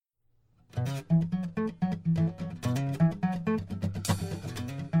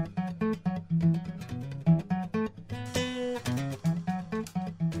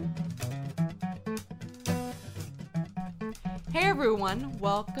everyone.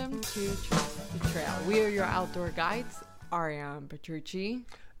 Welcome to Trust the Trail. We are your outdoor guides, Ariane Petrucci.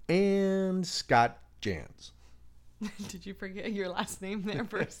 And Scott Jans. Did you forget your last name there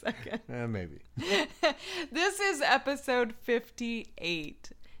for a second? Maybe. This is episode 58.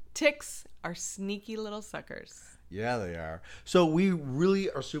 Ticks are sneaky little suckers. Yeah, they are. So we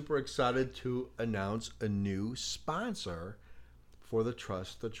really are super excited to announce a new sponsor for the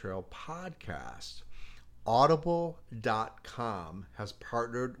Trust the Trail podcast. Audible.com has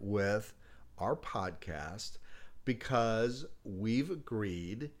partnered with our podcast because we've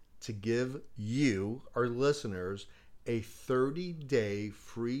agreed to give you, our listeners, a 30-day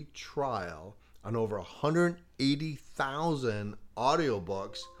free trial on over 180,000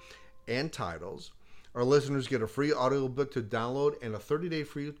 audiobooks and titles. Our listeners get a free audiobook to download and a 30-day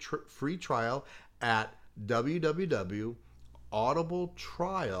free trial at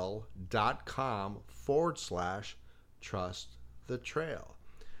www.audibletrial.com/trust the trail.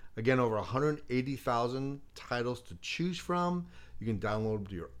 Again, over 180,000 titles to choose from. You can download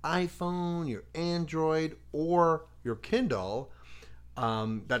to your iPhone, your Android, or your Kindle.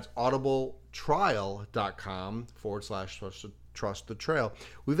 That's audibletrial.com/trust the trail.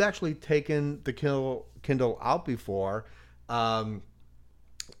 We've actually taken the Kindle out before, backpacking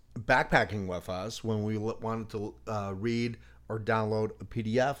with us when we wanted to read or download a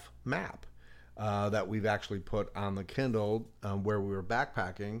PDF map that we've actually put on the Kindle where we were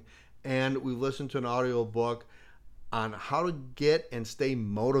backpacking. And we listened to an audiobook on how to get and stay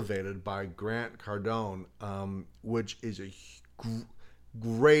motivated by Grant Cardone, which is a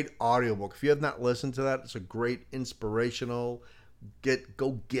great audiobook. If you have not listened to that, it's a great inspirational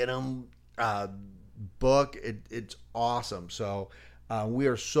go get them book. It's awesome. So we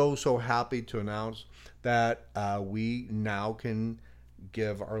are so happy to announce that we now can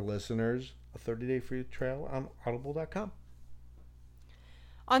give our listeners a 30-day free trial on audible.com.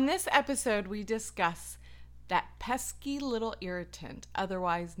 On this episode, we discuss that pesky little irritant,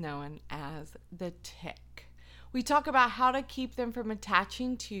 otherwise known as the tick. We talk about how to keep them from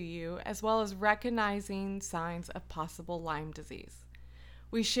attaching to you, as well as recognizing signs of possible Lyme disease.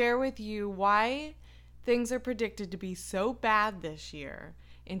 We share with you why things are predicted to be so bad this year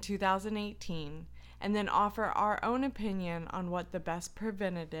in 2018, and then offer our own opinion on what the best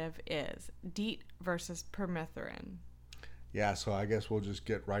preventative is, DEET versus permethrin. Yeah, so I guess we'll just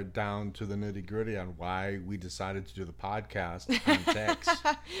get right down to the nitty-gritty on why we decided to do the podcast on ticks.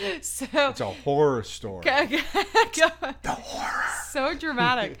 It's a horror story. The horror. So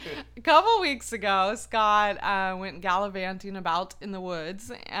dramatic. A couple weeks ago, Scott went gallivanting about in the woods.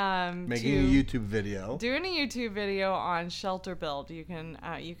 Making a YouTube video. Doing a YouTube video on Shelter Build. You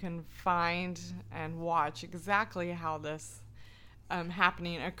can find and watch exactly how this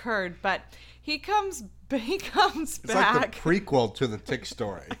happening occurred, but he comes back. It's like the prequel to the tick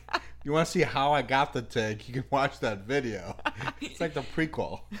story. You want to see how I got the tick, you can watch that video. It's like the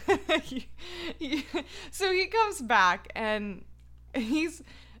prequel. So he comes back and he's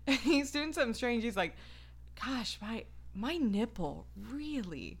doing something strange. He's like, gosh, my nipple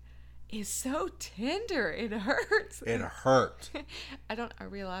really is so tender. It hurts. It hurt. Are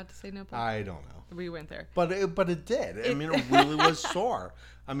we allowed to say nipple? I don't know. We went there. But it did. I mean, it really was sore.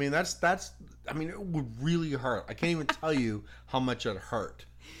 I mean, it would really hurt. I can't even tell you how much it hurt.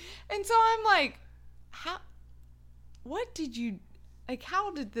 And so I'm like, how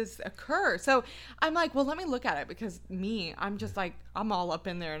did this occur? So I'm like, well, let me look at it, because I'm just like, I'm all up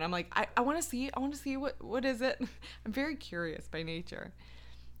in there, and I'm like, I want to see what is it? I'm very curious by nature.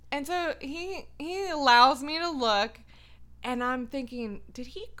 And so he allows me to look, and I'm thinking, did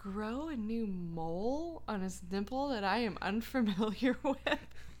he grow a new mole on his nipple that I am unfamiliar with?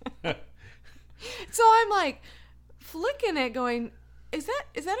 So I'm like flicking it, going, is that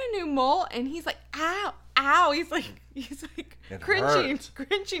a new mole? And he's like, ow. He's like cringing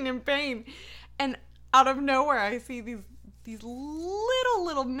in pain. And out of nowhere, I see these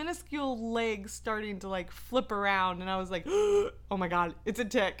little minuscule legs starting to like flip around, and I was like, oh my God, it's a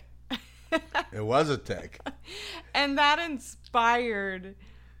tick. It was a tick. And that inspired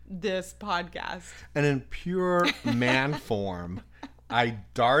this podcast. And in pure man form, I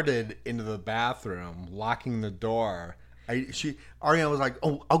darted into the bathroom, locking the door. Ariane was like,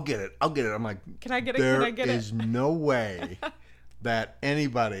 oh, I'll get it. I'm like, can I get it? There is no way that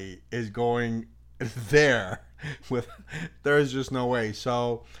anybody is going there there is just no way.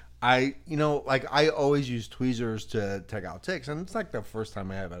 So I always use tweezers to take out ticks, and it's like the first time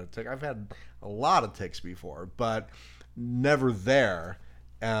I have had a tick. I've had a lot of ticks before, but never there.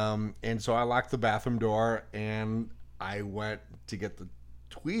 And so I locked the bathroom door, and I went to get the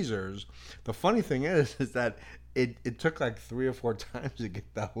tweezers. The funny thing is that it took like 3 or 4 times to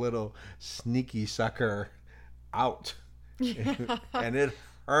get that little sneaky sucker out. Yeah. And it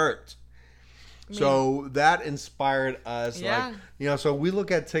hurt. So that inspired us. Yeah. Like, so we look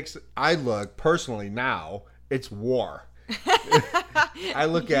at ticks. I look personally now, it's war. I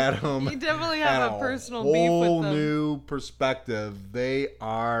look at them. You definitely have a personal beef whole with them. new perspective. They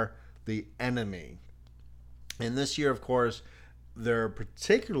are the enemy. And this year, of course, they're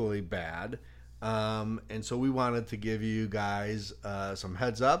particularly bad. And so we wanted to give you guys some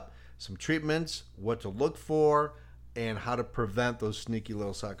heads up, some treatments, what to look for, and how to prevent those sneaky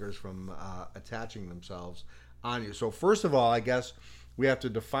little suckers from attaching themselves on you. So first of all, I guess we have to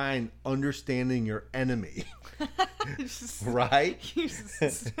define understanding your enemy, right?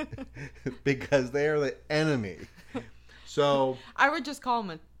 Because they are the enemy. So I would just call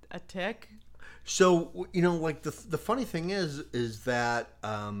them a tick. So, like the funny thing is that,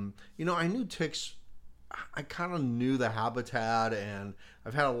 I knew ticks, I kind of knew the habitat, and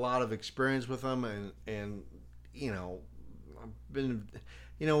I've had a lot of experience with them, and I've been,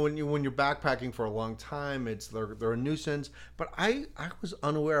 when you're backpacking for a long time, they're a nuisance, but I was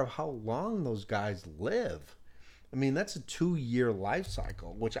unaware of how long those guys live. I mean, that's a 2-year life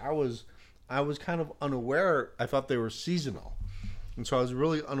cycle, which I was kind of unaware. I thought they were seasonal. And so I was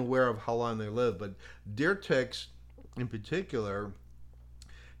really unaware of how long they live. But deer ticks, in particular,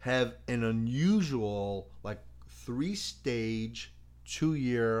 have an unusual, 3-stage,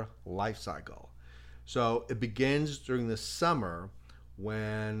 2-year life cycle. So it begins during the summer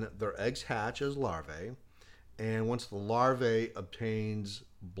when their eggs hatch as larvae. And once the larvae obtains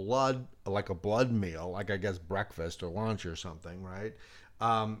blood, like a blood meal, like I guess breakfast or lunch or something, right,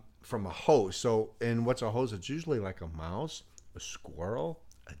 from a host. So, and what's a host? It's usually like a mouse, a squirrel,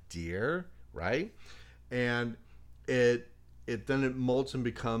 a deer, right? And it molts and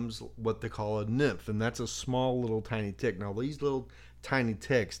becomes what they call a nymph, and that's a small little tiny tick. Now these little tiny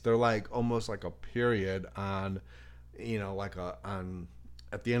ticks, they're like almost like a period on,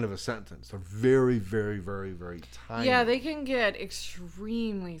 at the end of a sentence. They're very, very, very, very tiny. Yeah, they can get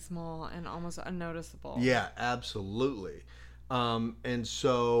extremely small and almost unnoticeable. Yeah, absolutely. And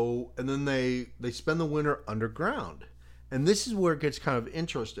then they spend the winter underground. And this is where it gets kind of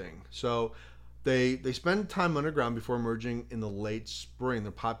interesting. So they spend time underground before emerging in the late spring.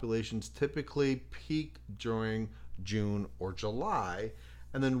 The populations typically peak during June or July.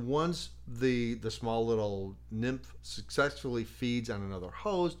 And then once the small little nymph successfully feeds on another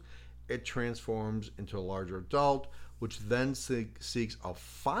host, it transforms into a larger adult, which then seeks a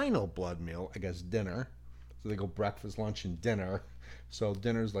final blood meal, I guess dinner. So they go breakfast, lunch, and dinner. So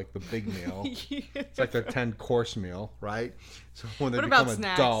dinner's like the big meal. Yeah. It's like their 10-course meal, right? So when they What become about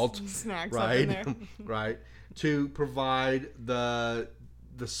snacks? adult, Snacks right, up in there. right, to provide the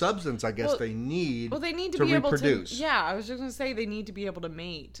substance I guess they need. Well, they need to be reproduce. able to. Yeah, I was just gonna say they need to be able to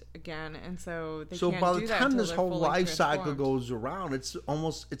mate again, and so they can't by do the that time until this they're whole fully life cycle transformed. goes around,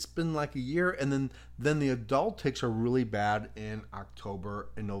 it's been like a year, and then the adult ticks are really bad in October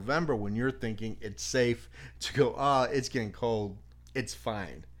and November when you're thinking it's safe to go. It's getting cold. It's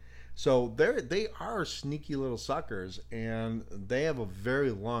fine. So they are sneaky little suckers, and they have a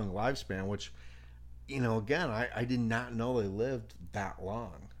very long lifespan, which, again, I did not know they lived that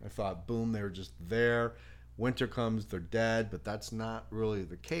long. I thought, boom, they were just there. Winter comes, they're dead, but that's not really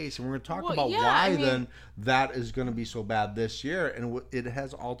the case. And we're going to talk about why then that is going to be so bad this year, and it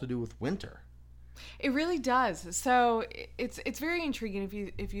has all to do with winter. It really does. So it's very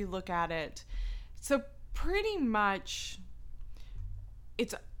intriguing if you look at it. So pretty much,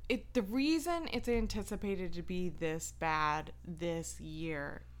 the reason it's anticipated to be this bad this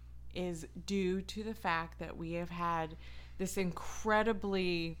year is due to the fact that we have had this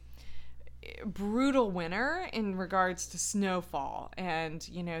incredibly brutal winter in regards to snowfall, and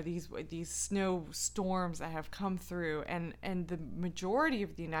these snow storms that have come through, and the majority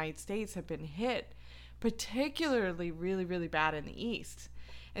of the United States have been hit particularly really, really bad in the east.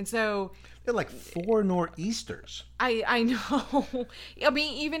 And so they're like 4 nor'easters. I know. I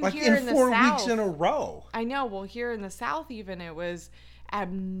mean, even like here in the 4 South, weeks in a row. I know. Well, here in the South, even it was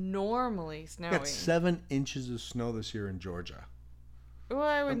abnormally snowy. We got 7 inches of snow this year in Georgia. Well,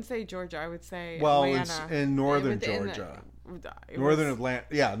 I wouldn't say Georgia. I would say Atlanta. It's in northern Georgia. Atlanta.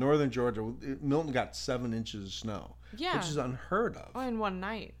 Yeah, northern Georgia. Milton got 7 inches of snow. Yeah. Which is unheard of. Oh, in one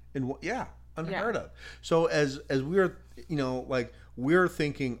night. Unheard of. So as we're, we're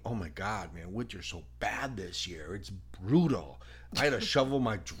thinking, oh my God, man, winter's so bad this year. It's brutal. I had to shovel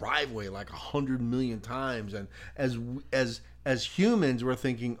my driveway like 100 million times. And as humans, we're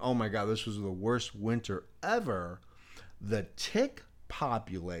thinking, oh my God, this was the worst winter ever. The tick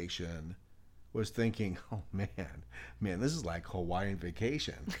population was thinking, oh man, this is like Hawaiian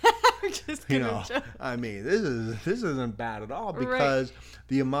vacation. Just You know, I mean, this isn't bad at all because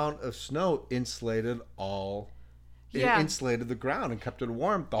the amount of snow insulated insulated the ground and kept it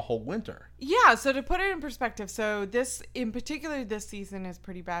warm the whole winter. Yeah, so to put it in perspective, so this, in particular, this season is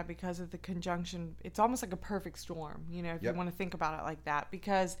pretty bad because of the conjunction. It's almost like a perfect storm, you know, if you want to think about it like that,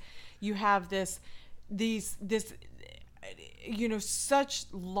 because you have this, you know, such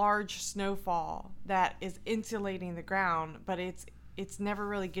large snowfall that is insulating the ground, but it's never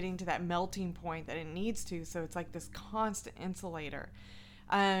really getting to that melting point that it needs to. So it's like this constant insulator.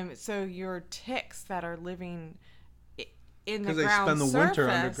 So your ticks that are living in the ground spend the surface winter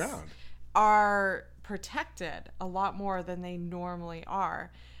underground are protected a lot more than they normally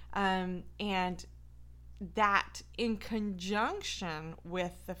are. And that in conjunction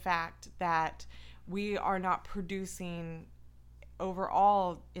with the fact that we are not producing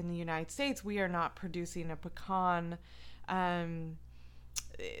overall in the United States, we are not producing a pecan.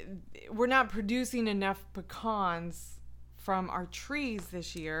 We're not producing enough pecans from our trees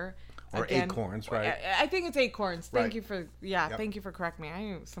this year. Or acorns, right? I think it's acorns. Thank you for Yep. Thank you for correcting me. I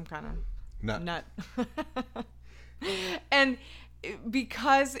knew some kind of Nut. And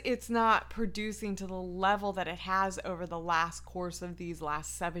because it's not producing to the level that it has over the last course of these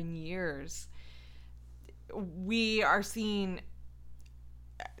last 7 years, we are seeing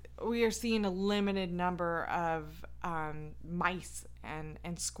a limited number of mice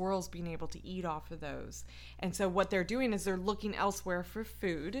and squirrels being able to eat off of those. And so what they're doing is they're looking elsewhere for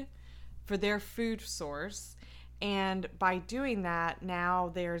food, for their food source. And by doing that, now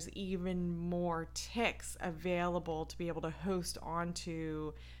there's even more ticks available to be able to host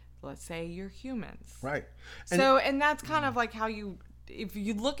onto, let's say, your humans. Right. And that's kind of like how if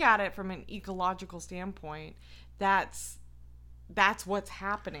you look at it from an ecological standpoint, that's what's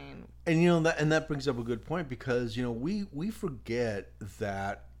happening. And you know that brings up a good point, because you know we forget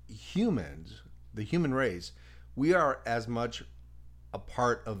that humans, the human race, we are as much a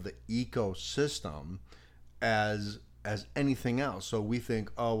part of the ecosystem as anything else. So we think,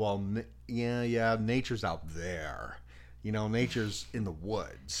 oh well, nature's out there, you know, nature's in the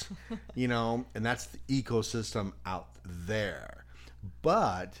woods, you know, and that's the ecosystem out there.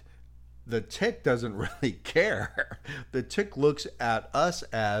 But the tick doesn't really care. The tick looks at us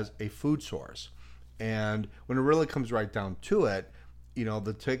as a food source. And when it really comes right down to it, you know,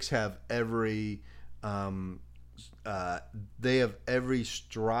 the ticks have every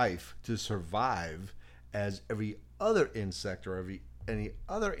strife to survive as every other insect or any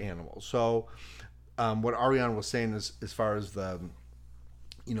other animal. So what Ariane was saying is, as far as the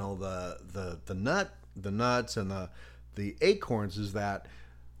nuts and the acorns, is that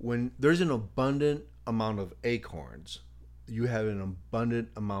when there's an abundant amount of acorns, you have an abundant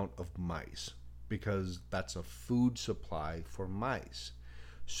amount of mice, because that's a food supply for mice.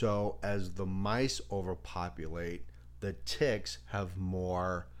 So as the mice overpopulate, the ticks have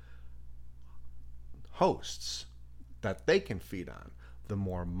more hosts that they can feed on. The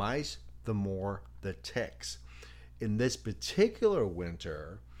more mice, the more the ticks. In this particular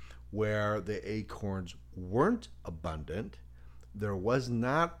winter, where the acorns weren't abundant, there was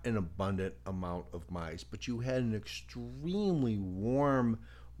not an abundant amount of mice, but you had an extremely warm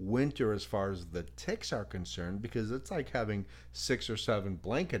winter as far as the ticks are concerned, because it's like having 6 or 7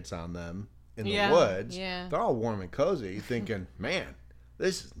 blankets on them in the woods. Yeah. They're all warm and cozy, thinking, man,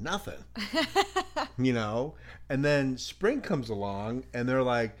 this is nothing. You know? And then spring comes along and they're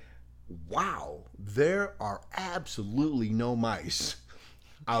like, wow, there are absolutely no mice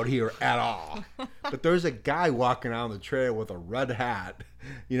out here at all. But there's a guy walking down the trail with a red hat,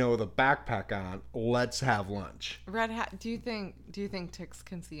 you know, with a backpack on. Let's have lunch. Red hat. Do you think ticks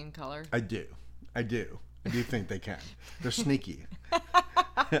can see in color? I do think they can. They're sneaky.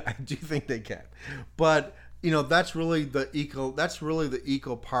 I do think they can. But you know, that's really the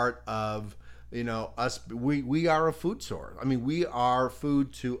eco part of, you know, us. We are a food source. I mean, we are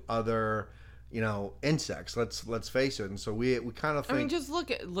food to other, you know, insects. Let's face it. And so we kind of think. I mean, just look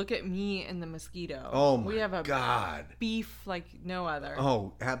at me and the mosquito. Oh my we have a God. Beef like no other.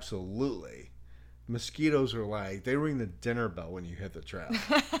 Oh, absolutely. Mosquitoes are like, they ring the dinner bell when you hit the trail.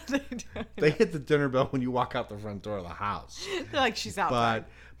 They hit the dinner bell when you walk out the front door of the house. They're like, she's outside.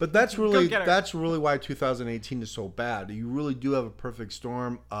 But that's really why 2018 is so bad. You really do have a perfect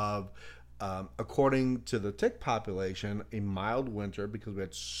storm of, according to the tick population, a mild winter because we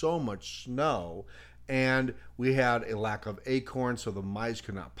had so much snow, and we had a lack of acorns, so the mice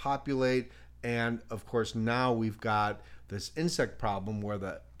could not populate. And of course, now we've got this insect problem where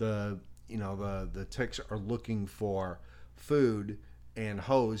the ticks are looking for food and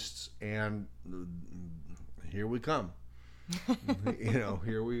hosts, and here we come.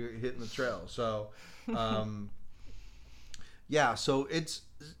 Here we hitting the trail. So, yeah, so it's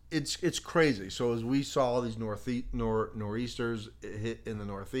crazy. So as we saw these nor'easters hit in the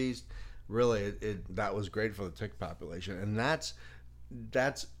Northeast, really that was great for the tick population, and that's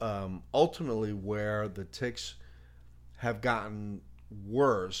ultimately where the ticks have gotten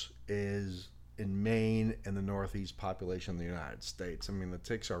worse is in Maine and the Northeast population of the United States. I mean, the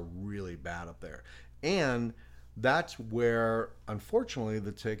ticks are really bad up there, and that's where, unfortunately,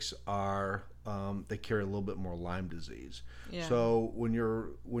 the ticks are. They carry a little bit more Lyme disease. Yeah. So when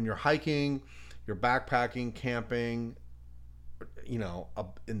you're hiking, you're backpacking, camping,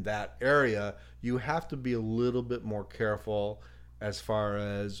 up in that area, you have to be a little bit more careful as far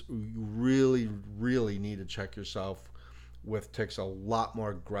as you really, really need to check yourself with ticks a lot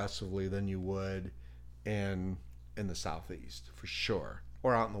more aggressively than you would in the Southeast, for sure,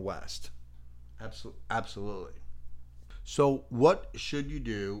 or out in the West. Absolutely. So what should you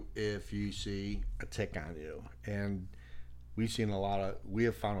do if you see a tick on you? And we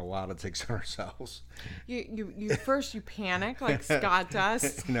have found a lot of ticks ourselves. You first you panic like Scott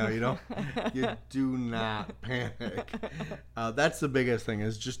does. No, you don't. You do not panic. That's the biggest thing,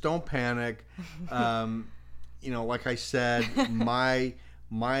 is just don't panic. Like I said, my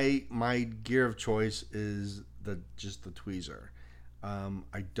gear of choice is the tweezer.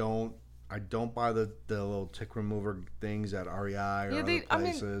 I don't buy the little tick remover things at REI or other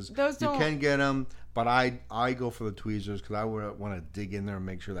places. Those don't... You can get them, but I go for the tweezers because I want to dig in there and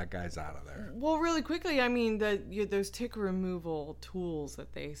make sure that guy's out of there. Well, really quickly, I mean, those tick removal tools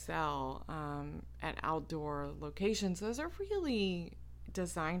that they sell at outdoor locations, those are really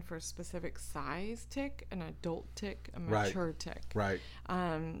designed for a specific size tick, an adult tick, a mature tick. Right.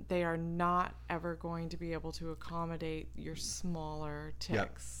 They are not ever going to be able to accommodate your smaller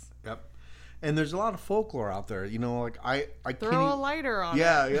ticks. Yep. And there's a lot of folklore out there, like I throw a lighter on it.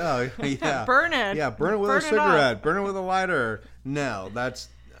 Yeah. Burn it. Yeah, burn it with a cigarette. Burn it with a lighter. No,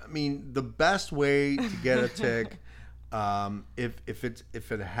 the best way to get a tick, if it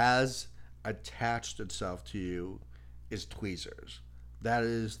has attached itself to you, is tweezers. That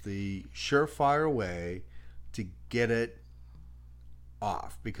is the surefire way to get it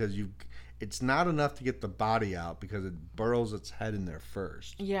off, because it's not enough to get the body out because it burrows its head in there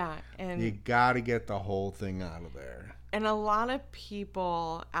first. Yeah, and you got to get the whole thing out of there. And a lot of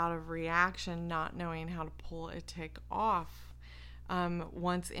people, out of reaction, not knowing how to pull a tick off,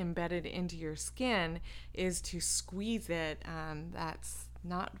 once embedded into your skin, is to squeeze it. That's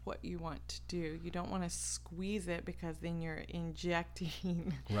not what you want to do. You don't want to squeeze it, because then you're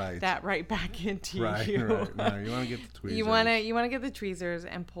injecting that right back into you. Right. No, you want to get the tweezers. You want to get the tweezers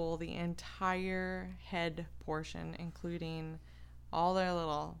and pull the entire head portion, including all their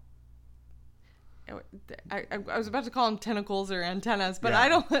little... I was about to call them tentacles or antennas, but I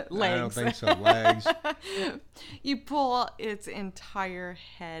don't... Legs. I don't think so. Legs. You pull its entire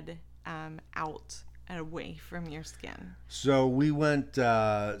head out and away from your skin. So we went,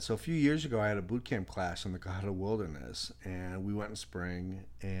 a few years ago, I had a boot camp class in the Cohutta Wilderness, and we went in spring,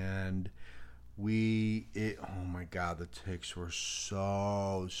 and oh my God, the ticks were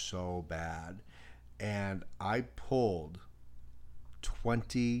so bad. And I pulled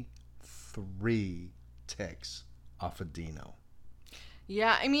 23 ticks off of Dino.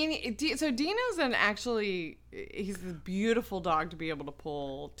 Yeah, I mean, so Dino's he's a beautiful dog to be able to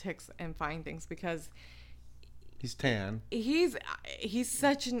pull ticks and find things, because he's tan. He's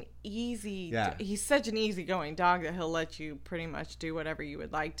such an easygoing dog that he'll let you pretty much do whatever you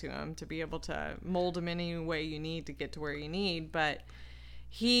would like to him, to be able to mold him any way you need to get to where you need. But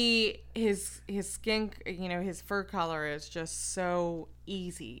his skin, his fur color is just so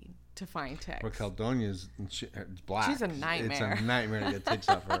easy to find ticks. Well, Caledonia's black. She's a nightmare. It's a nightmare to get ticks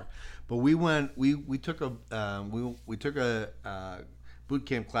off her. But we took a boot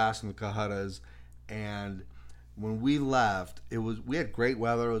camp class in the Cohuttas, and when we left, we had great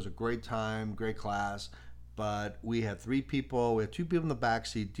weather. It was a great time, great class. But we had 3 people. We had 2 people in the back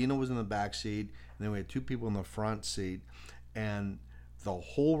seat. Dino was in the back seat, and then we had 2 people in the front seat. And the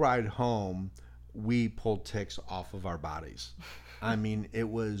whole ride home, we pulled ticks off of our bodies. I mean, it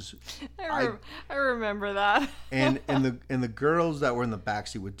was. I remember that. and the girls that were in the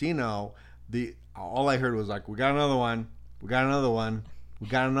backseat with Dino, all I heard was like, "We got another one. We got another one. We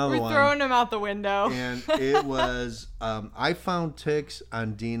got another one." We're throwing them out the window. And it was. I found ticks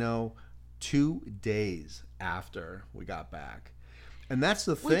on Dino 2 days after we got back, and that's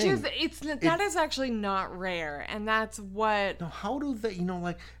the thing. That is actually not rare, and that's what. No, how do they?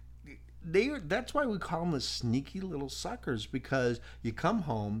 that's why we call them the sneaky little suckers, because you come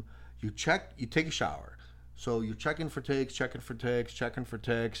home, you take a shower. So you're checking for ticks, and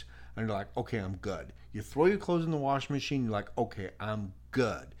you're like, okay, I'm good. You throw your clothes in the washing machine, you're like, okay, I'm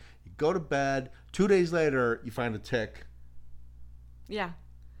good. You go to bed, 2 days later, you find a tick. Yeah.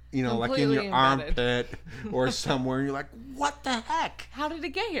 You know, like in your armpit or somewhere, and you're like, what the heck? How did it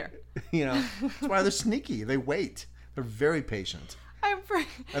get here? You know, that's why they're sneaky. They wait. They're very patient. I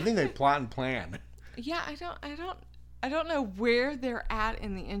think they plot and plan. Yeah, I don't know where they're at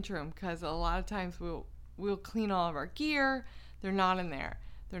in the interim, because a lot of times we'll clean all of our gear. They're not in there.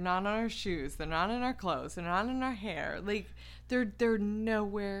 They're not on our shoes. They're not in our clothes. They're not in our hair. Like, they're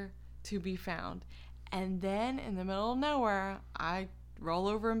nowhere to be found. And then in the middle of nowhere, I roll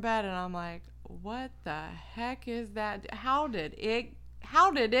over in bed and I'm like, what the heck is that? How did it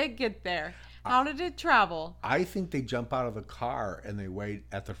get there? How did it travel? I think they jump out of the car and they wait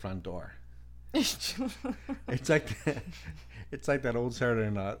at the front door. It's like that old Saturday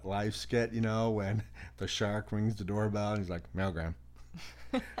Night Live skit, you know, when the shark rings the doorbell and he's like, mailgram,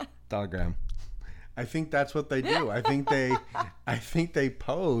 telegram. I think that's what they do. I think they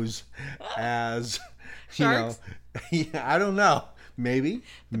pose as, Sharks? You know, yeah, I don't know. Maybe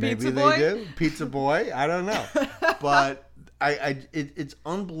they do. Pizza boy. I don't know. But it's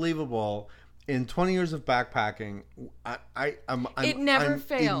unbelievable. In 20 years of backpacking, it never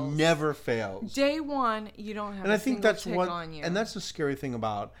fails. It never fails. Day one, you don't have. And I think that's tick on you. And that's the scary thing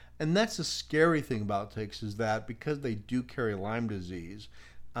about ticks, is that because they do carry Lyme disease,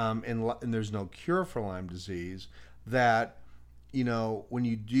 and there's no cure for Lyme disease, that, you know, when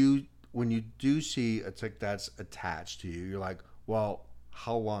you do see a tick that's attached to you, you're like, well,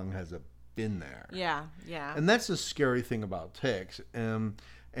 how long has it been there? Yeah. And that's the scary thing about ticks. And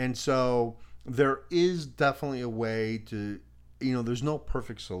so there is definitely a way to, you know, there's no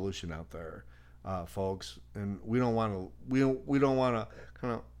perfect solution out there, folks, and we don't want to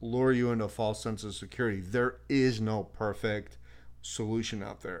kind of lure you into a false sense of security. There is no perfect solution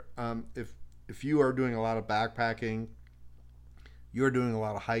out there. If you are doing a lot of backpacking, you're doing a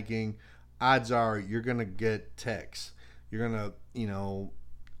lot of hiking, odds are you're gonna get ticks. You're gonna, you know,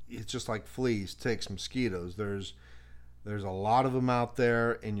 it's just like fleas, ticks, mosquitoes. There's a lot of them out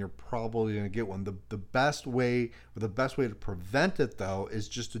there, and you're probably going to get one. The best way to prevent it, though, is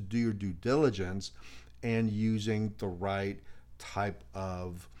just to do your due diligence and using the right type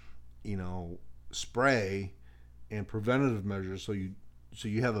of, you know, spray and preventative measures, so you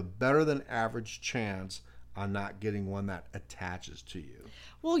have a better than average chance on not getting one that attaches to you.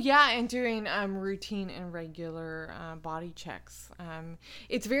 Well, yeah, and doing routine and regular body checks.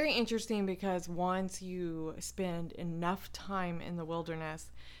 It's very interesting, because once you spend enough time in the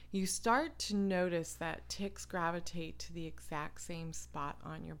wilderness, you start to notice that ticks gravitate to the exact same spot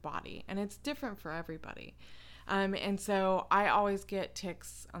on your body, and it's different for everybody. And so I always get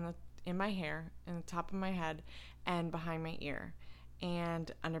ticks in my hair, in the top of my head, and behind my ear,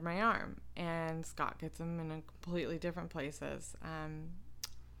 and under my arm. And Scott gets them in completely different places.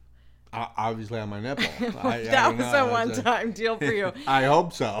 Obviously on my nipple. That was a one-time deal for you. I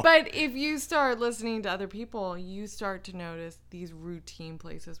hope so. But if you start listening to other people, you start to notice these routine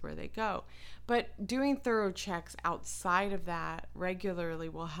places where they go. But doing thorough checks outside of that regularly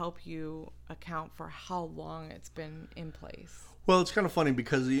will help you account for how long it's been in place. Well, it's kind of funny,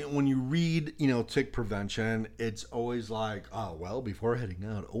 because when you read, you know, tick prevention, it's always like, oh, well, before heading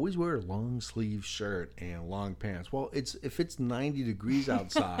out, always wear a long sleeve shirt and long pants. Well, if it's 90 degrees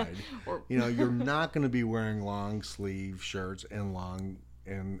outside, you know, you're not going to be wearing long sleeve shirts and long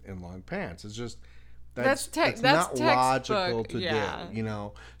pants. It's just that's not logical to do, you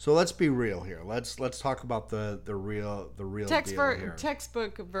know. So let's be real here. Let's talk about the real deal here.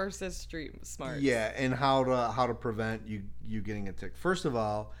 Textbook versus street smart. Yeah, and how to prevent you getting a tick. First of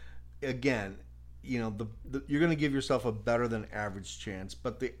all, again, you know, you're going to give yourself a better than average chance,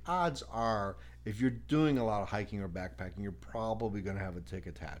 but the odds are, if you're doing a lot of hiking or backpacking, you're probably going to have a tick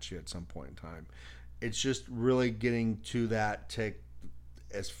attached to you at some point in time. It's just really getting to that tick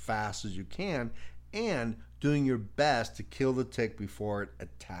as fast as you can, and doing your best to kill the tick before it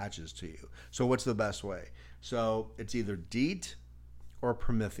attaches to you. So what's the best way? So it's either DEET or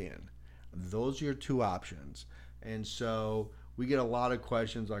Promethean. Those are your two options. And so we get a lot of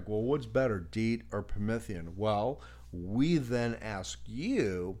questions like, well, what's better, DEET or Promethean? Well, we then ask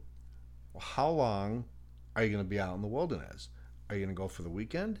you, well, how long are you going to be out in the wilderness? Are you going to go for the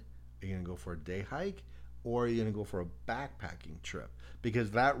weekend? Are you going to go for a day hike? Or are you going to go for a backpacking trip?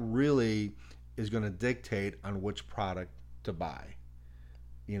 Because that really is going to dictate on which product to buy.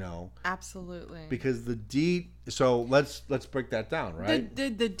 Absolutely. Because the DEET, so let's break that down, right?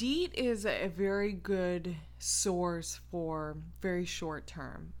 The DEET is a very good source for very short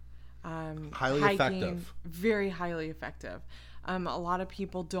term. Highly effective. Very highly effective. A lot of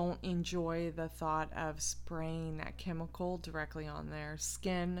people don't enjoy the thought of spraying that chemical directly on their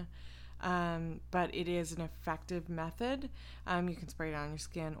skin. But it is an effective method. You can spray it on your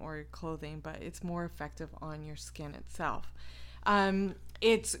skin or your clothing, but it's more effective on your skin itself.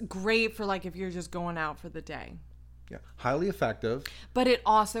 It's great for like if you're just going out for the day. Yeah, highly effective. But it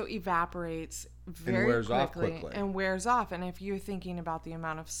also evaporates very wears quickly, off quickly. And wears off. And if you're thinking about the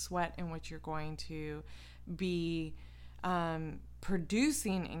amount of sweat in which you're going to be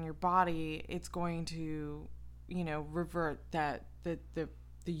producing in your body, it's going to, revert that the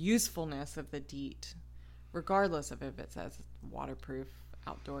usefulness of the DEET, regardless of if it says waterproof,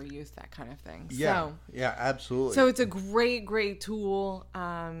 outdoor use, that kind of thing. Yeah, absolutely. So it's a great tool,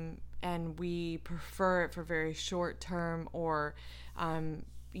 and we prefer it for very short term or,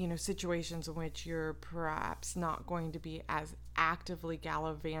 situations in which you're perhaps not going to be as actively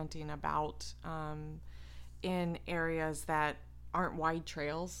gallivanting about in areas that aren't wide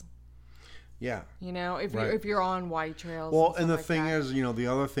trails. Yeah. If you're on wide trails. Well, and the thing is, the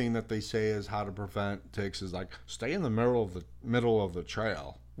other thing that they say is how to prevent ticks is like stay in the middle of the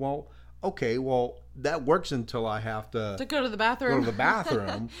trail. Well, okay, that works until I have to go to the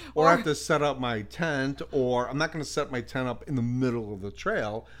bathroom. or I have to set up my tent, or I'm not going to set my tent up in the middle of the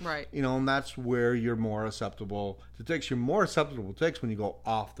trail. Right. And that's where you're more susceptible to ticks. You're more susceptible to ticks when you go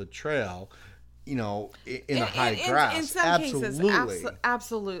off the trail. In the high grass. In some absolutely. cases,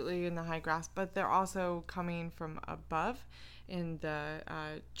 absolutely in the high grass, but they're also coming from above in the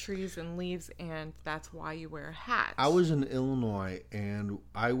trees and leaves, and that's why you wear a hat. I was in Illinois, and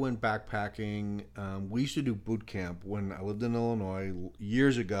I went backpacking. We used to do boot camp when I lived in Illinois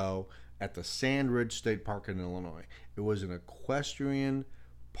years ago at the Sand Ridge State Park in Illinois. It was an equestrian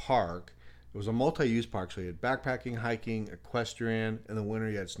park. It was a multi-use park, so you had backpacking, hiking, equestrian. In the winter,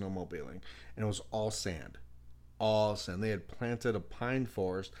 you had snowmobiling. And it was all sand. All sand. They had planted a pine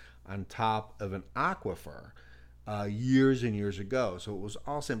forest on top of an aquifer years and years ago. So it was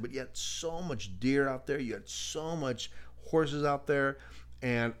all sand. But you had so much deer out there. You had so much horses out there.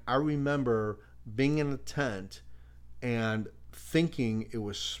 And I remember being in a tent and thinking it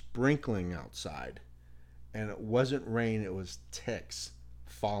was sprinkling outside. And it wasn't rain. It was ticks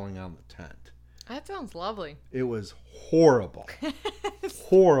falling on the tent. That sounds lovely. It was horrible.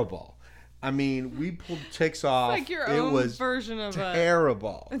 Horrible. I mean, we pulled ticks off. It's like your own version of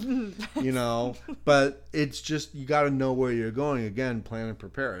terrible. But it's just you got to know where you're going. Again, plan and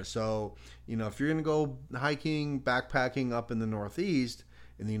prepare. So, if you're going to go hiking, backpacking up in the Northeast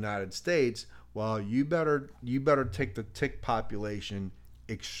in the United States, well, you better take the tick population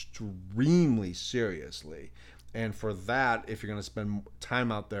extremely seriously. And for that, if you're going to spend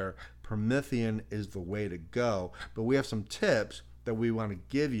time out there, Promethean is the way to go. But we have some tips that we want to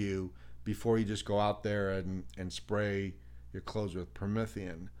give you before you just go out there and spray your clothes with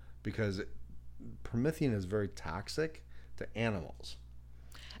Promethean, because Promethean is very toxic to animals.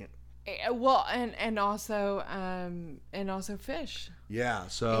 Well, and also fish. Yeah,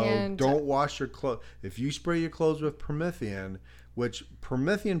 so don't wash your clothes. If you spray your clothes with Promethean, which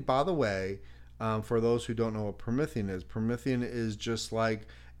Promethean, by the way, for those who don't know what Promethean is just like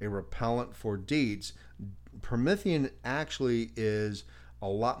a repellent for DEETs. Promethean actually is a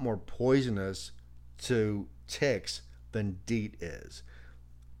lot more poisonous to ticks than DEET is.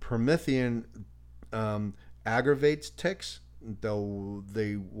 Promethean aggravates ticks, though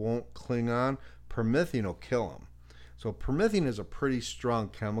they won't cling on. Promethean will kill them. So Promethean is a pretty strong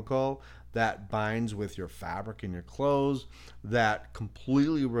chemical that binds with your fabric in your clothes, that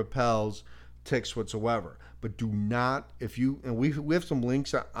completely repels ticks whatsoever. But do not, we have some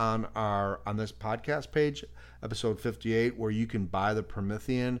links on this podcast page, episode 58, where you can buy the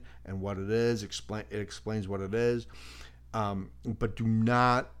Promethean and what it is. It explains what it is. But do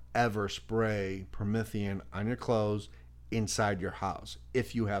not ever spray Promethean on your clothes inside your house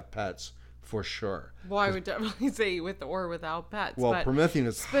if you have pets, for sure. Well, I would definitely say with or without pets. Well, but Promethean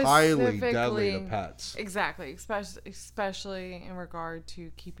is highly deadly to pets. Exactly, especially in regard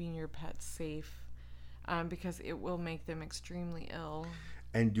to keeping your pets safe. Because it will make them extremely ill.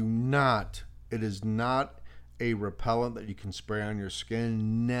 And it is not a repellent that you can spray on your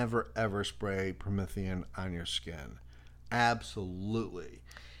skin. Never, ever spray Promethean on your skin. Absolutely.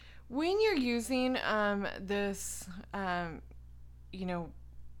 When you're using this, but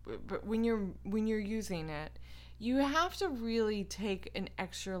when you're using it, you have to really take an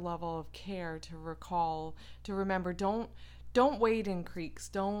extra level of care to remember, don't don't wade in creeks.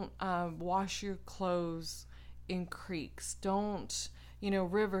 Don't wash your clothes in creeks. Don't,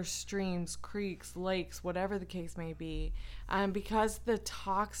 rivers, streams, creeks, lakes, whatever the case may be. Because the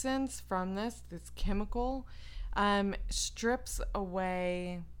toxins from this chemical, strips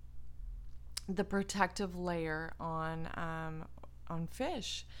away the protective layer on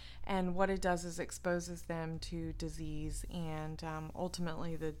fish. And what it does is exposes them to disease, and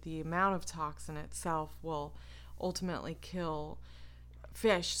ultimately the amount of toxin itself will ultimately kill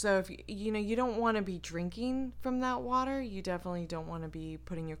fish. So if you don't want to be drinking from that water, you definitely don't want to be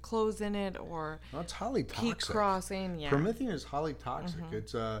putting your clothes in it or it's highly toxic. peak crossing. Yeah, Promethium is highly toxic.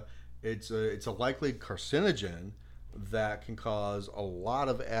 It's a likely carcinogen that can cause a lot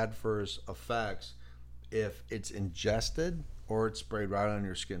of adverse effects if it's ingested or it's sprayed right on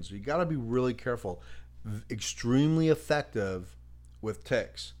your skin. So you got to be really careful. Extremely effective with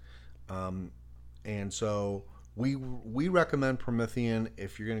ticks, and so we recommend Promethium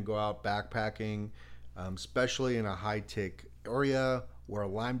if you're going to go out backpacking, especially in a high tick area where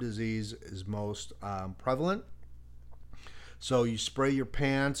Lyme disease is most prevalent. So you spray your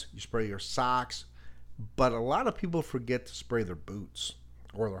pants, you spray your socks, but a lot of people forget to spray their boots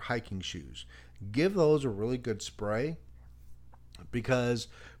or their hiking shoes. Give those a really good spray, because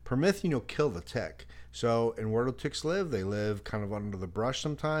Promethium will kill the tick. So, and where do ticks live? They live kind of under the brush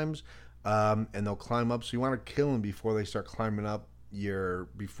sometimes, and they'll climb up. So you want to kill them before they start climbing up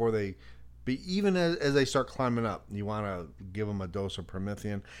even as they start climbing up, you want to give them a dose of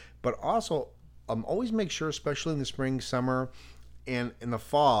Promethium. But also, always make sure, especially in the spring, summer, and in the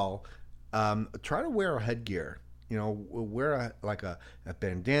fall, try to wear a headgear. Wear a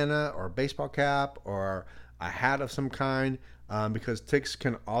bandana or a baseball cap or a hat of some kind, because ticks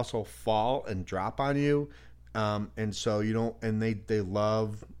can also fall and drop on you, and so you don't. And they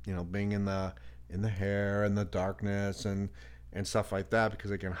love being in the hair and the darkness and stuff like that, because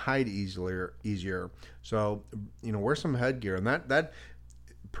they can hide easier. So wear some headgear, and that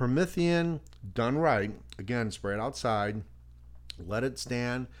Promethium done right. Again, spray it outside, let it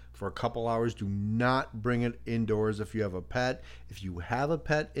stand for a couple hours. Do not bring it indoors if you have a pet. If you have a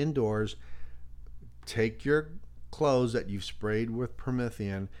pet indoors, take your clothes that you've sprayed with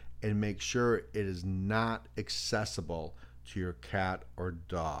Promethium and make sure it is not accessible to your cat or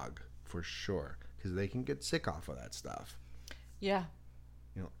dog, for sure, because they can get sick off of that stuff. Yeah.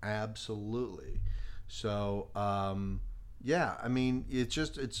 Absolutely. So, yeah, I mean, you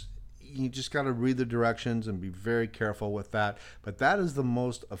just got to read the directions and be very careful with that. But that is the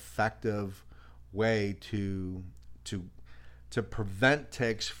most effective way to prevent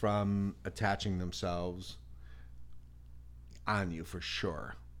ticks from attaching themselves on you, for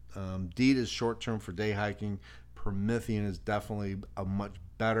sure. DEET is short term for day hiking. Promethium is definitely a much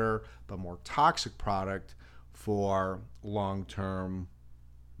better but more toxic product for long term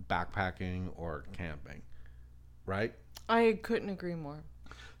backpacking or camping, right? I couldn't agree more.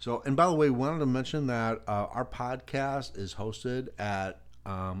 So, and by the way, we wanted to mention that our podcast is hosted at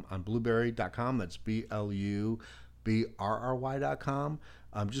on blubrry.com. That's BLUBRRY.com.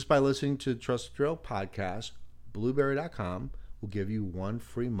 Just by listening to Trust the Trail podcast, blubrry.com will give you 1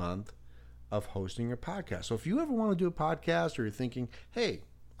 free month of hosting your podcast. So if you ever want to do a podcast, or you're thinking, hey,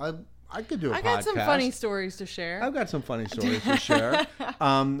 I could do a podcast. I got some funny stories to share. I've got some funny stories to share.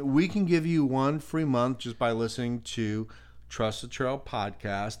 We can give you 1 free month just by listening to Trust the Trail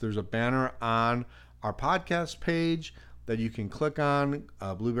podcast. There's a banner on our podcast page that you can click on,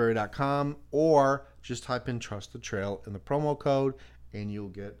 blubrry.com, or just type in Trust the Trail in the promo code, and you'll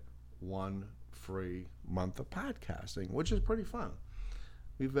get 1 free month of podcasting, which is pretty fun.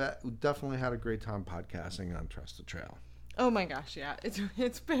 We've definitely had a great time podcasting on Trust the Trail. Oh my gosh, yeah.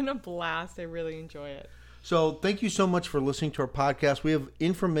 It's been a blast. I really enjoy it. So thank you so much for listening to our podcast. We have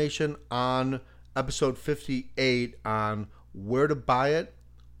information on episode 58 on where to buy it,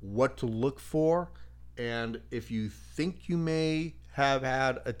 what to look for, and if you think you may have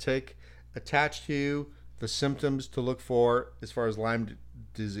had a tick attached to you, the symptoms to look for as far as Lyme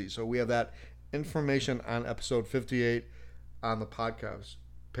disease. So we have that information on episode 58 on the podcast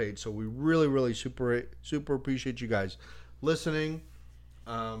page. So we really, really super appreciate you guys listening.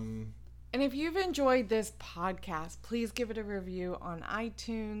 And if you've enjoyed this podcast, please give it a review on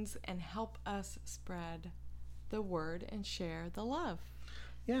iTunes and help us spread the word and share the love.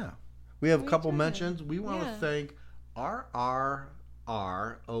 Yeah. We have a couple mentions. We want to thank RRROZEL.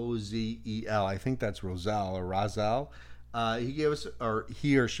 I think that's Roselle or Roselle. He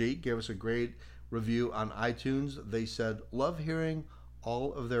or she gave us a great review on iTunes. They said, love hearing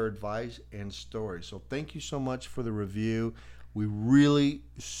all of their advice and stories. So thank you so much for the review. We really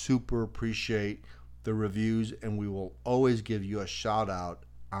super appreciate the reviews, and we will always give you a shout out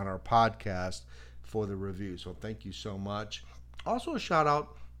on our podcast for the review. So thank you so much. Also a shout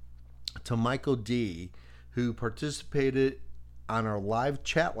out to Michael D, who participated on our live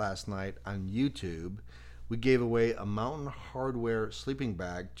chat last night on YouTube. We gave away a Mountain Hardwear sleeping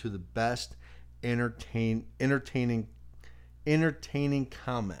bag to the best entertaining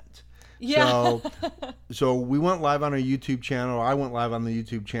comment. Yeah. So we went live on our YouTube channel. I went live on the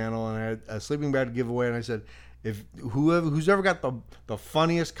YouTube channel, and I had a sleeping bag to give away. And I said, if who's ever got the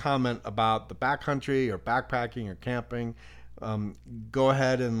funniest comment about the backcountry or backpacking or camping, go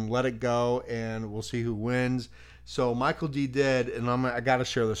ahead and let it go, and we'll see who wins. So Michael D did, and I got to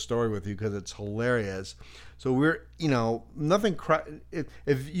share the story with you because it's hilarious. So we're, nothing.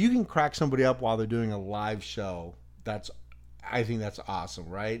 If you can crack somebody up while they're doing a live show, I think that's awesome,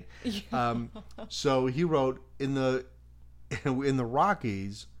 right? Yeah. So he wrote in the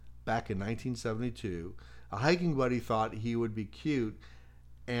Rockies back in 1972, a hiking buddy thought he would be cute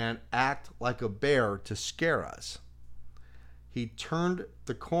and act like a bear to scare us. He turned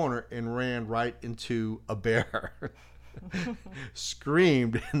the corner and ran right into a bear.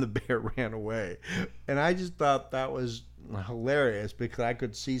 Screamed, and the bear ran away. And I just thought that was hilarious because I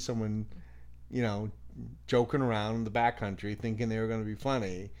could see someone, joking around in the backcountry thinking they were going to be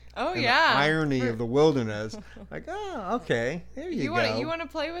funny. Oh, and yeah. The irony of the wilderness. Like, oh, okay. There you go. You want to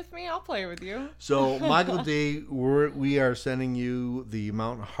play with me? I'll play with you. So, Michael D, we are sending you the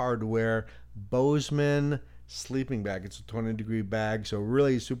Mountain Hardwear Bozeman sleeping bag. It's a 20-degree bag. So,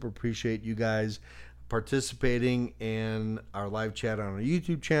 really super appreciate you guys participating in our live chat on our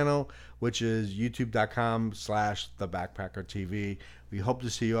YouTube channel, which is youtube.com/thebackpackertv. We hope to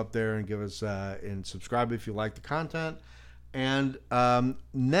see you up there, and give us and subscribe if you like the content. And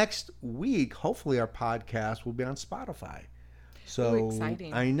next week, hopefully our podcast will be on Spotify. So ooh,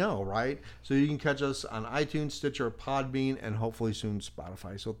 exciting. I know, right? So you can catch us on iTunes, Stitcher, Podbean, and hopefully soon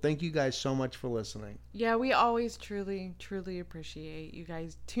Spotify. So thank you guys so much for listening. Yeah, we always truly, truly appreciate you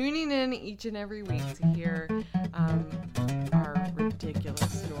guys tuning in each and every week to hear our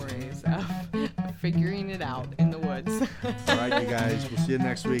ridiculous stories of figuring it out in the woods. All right, you guys. We'll see you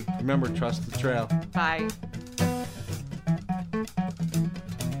next week. Remember, trust the trail. Bye.